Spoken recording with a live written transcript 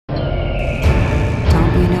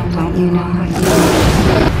Can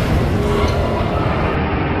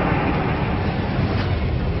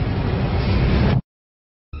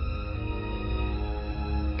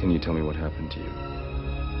you tell me what happened to you?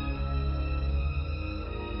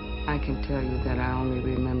 I can tell you that I only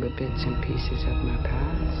remember bits and pieces of my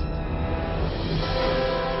past.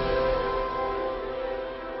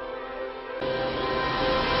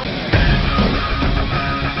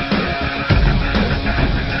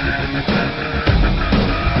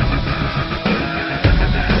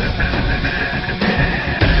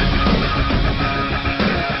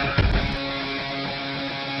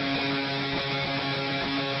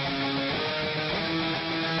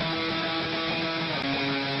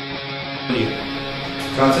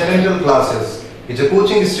 Transcendental Classes is a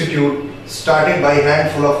coaching institute started by a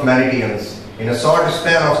handful of Manitians. In a short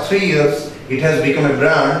span of 3 years, it has become a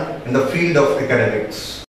brand in the field of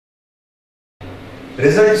academics.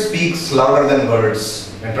 Result speaks louder than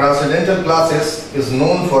words, and Transcendental Classes is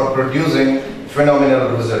known for producing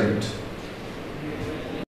phenomenal result.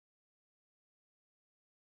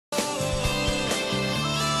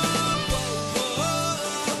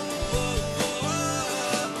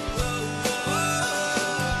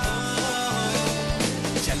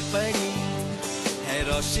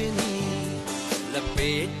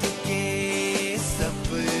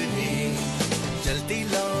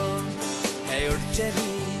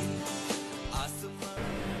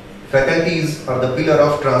 Faculties are the pillar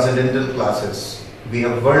of Transcendental Classes. We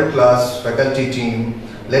have world-class faculty team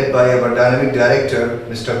led by our dynamic director,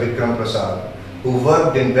 Mr. Vikram Prasad, who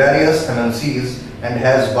worked in various MNCs and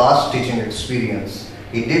has vast teaching experience.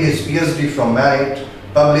 He did his PhD from Merit,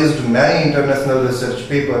 published many international research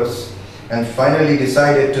papers, and finally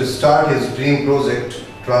decided to start his dream project,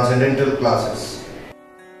 Transcendental Classes.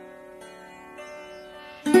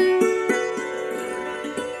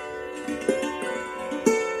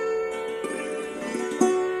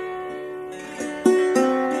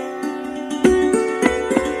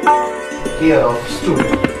 Year of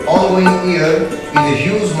student. Ongoing year is a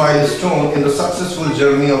huge milestone in the successful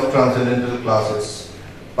journey of Transcendental Classes.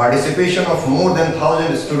 Participation of more than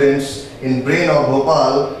 1,000 students in Brain of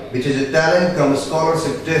Bhopal, which is a talent cum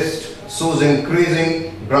scholarship test, shows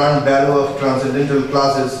increasing brand value of Transcendental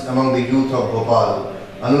Classes among the youth of Bhopal.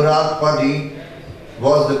 Anurag Padi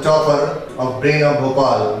was the topper of Brain of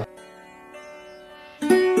Bhopal.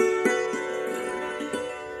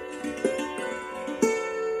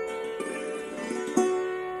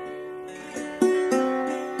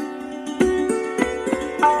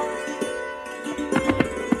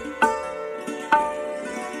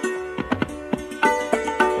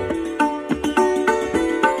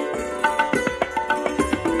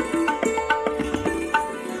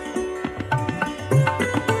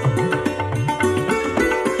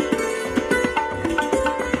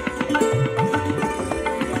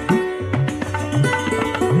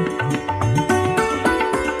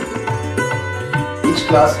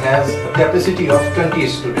 Class has a capacity of 20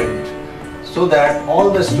 students, so that all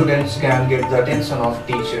the students can get the attention of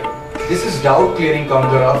teacher. This is doubt clearing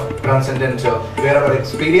counter of Transcendental, where our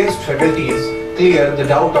experienced faculties clear the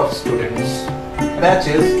doubt of students.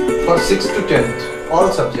 Batches for 6th to 10th,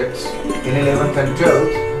 all subjects. In 11th and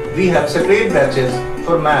 12th, we have separate batches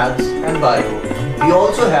for maths and bio. We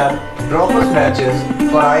also have droppers batches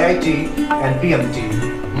for IIT and PMT.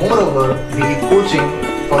 Moreover, we give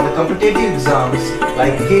coaching for the competitive exams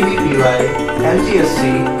like KVPY, MTSC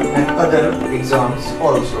and other exams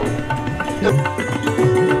also.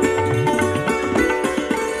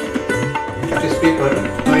 Practice paper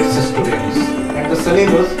to its students, and the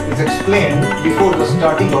syllabus is explained before the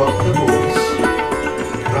starting of the course.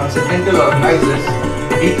 Transcendental organizes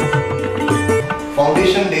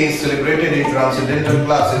Foundation Day is celebrated in Transcendental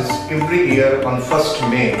Classes every year on 1st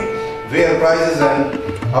May, where prizes and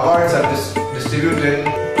awards are distributed.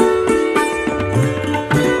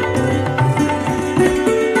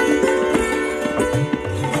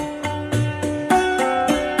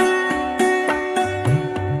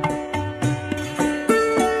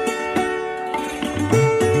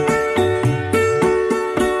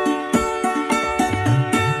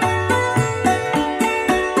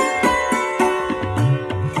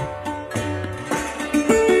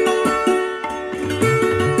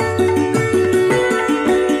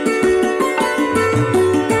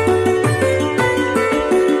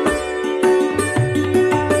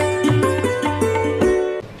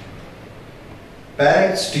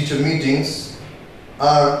 Parents-teacher meetings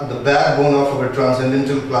are the backbone of our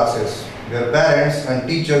Transcendental Classes, where parents and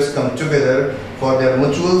teachers come together for their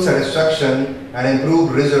mutual satisfaction and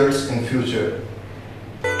improved results in future.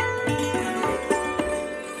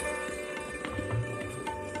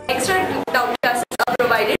 Extra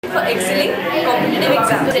competitive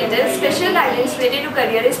exam centers, special guidance related to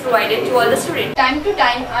career is provided to all the students. Time to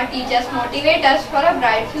time, our teachers motivate us for a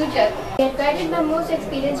bright future. We are guided by most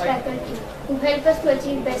experienced faculty who help us to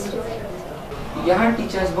achieve best results. यहाँ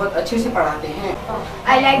teachers बहुत अच्छे से पढ़ाते हैं.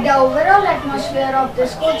 I like the overall atmosphere of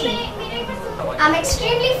this coaching. I'm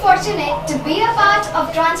extremely fortunate to be a part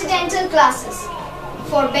of transcendental classes.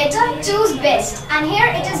 For better, choose best, and here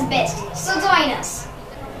it is best. So join us.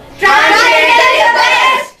 Transcendental is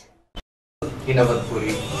best! In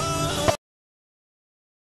Avatpuri.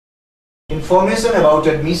 Information about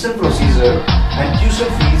admission procedure and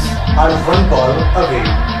tuition fees are one call away.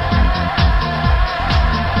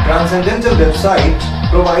 Transcendental website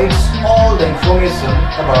provides all the information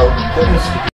about the institute.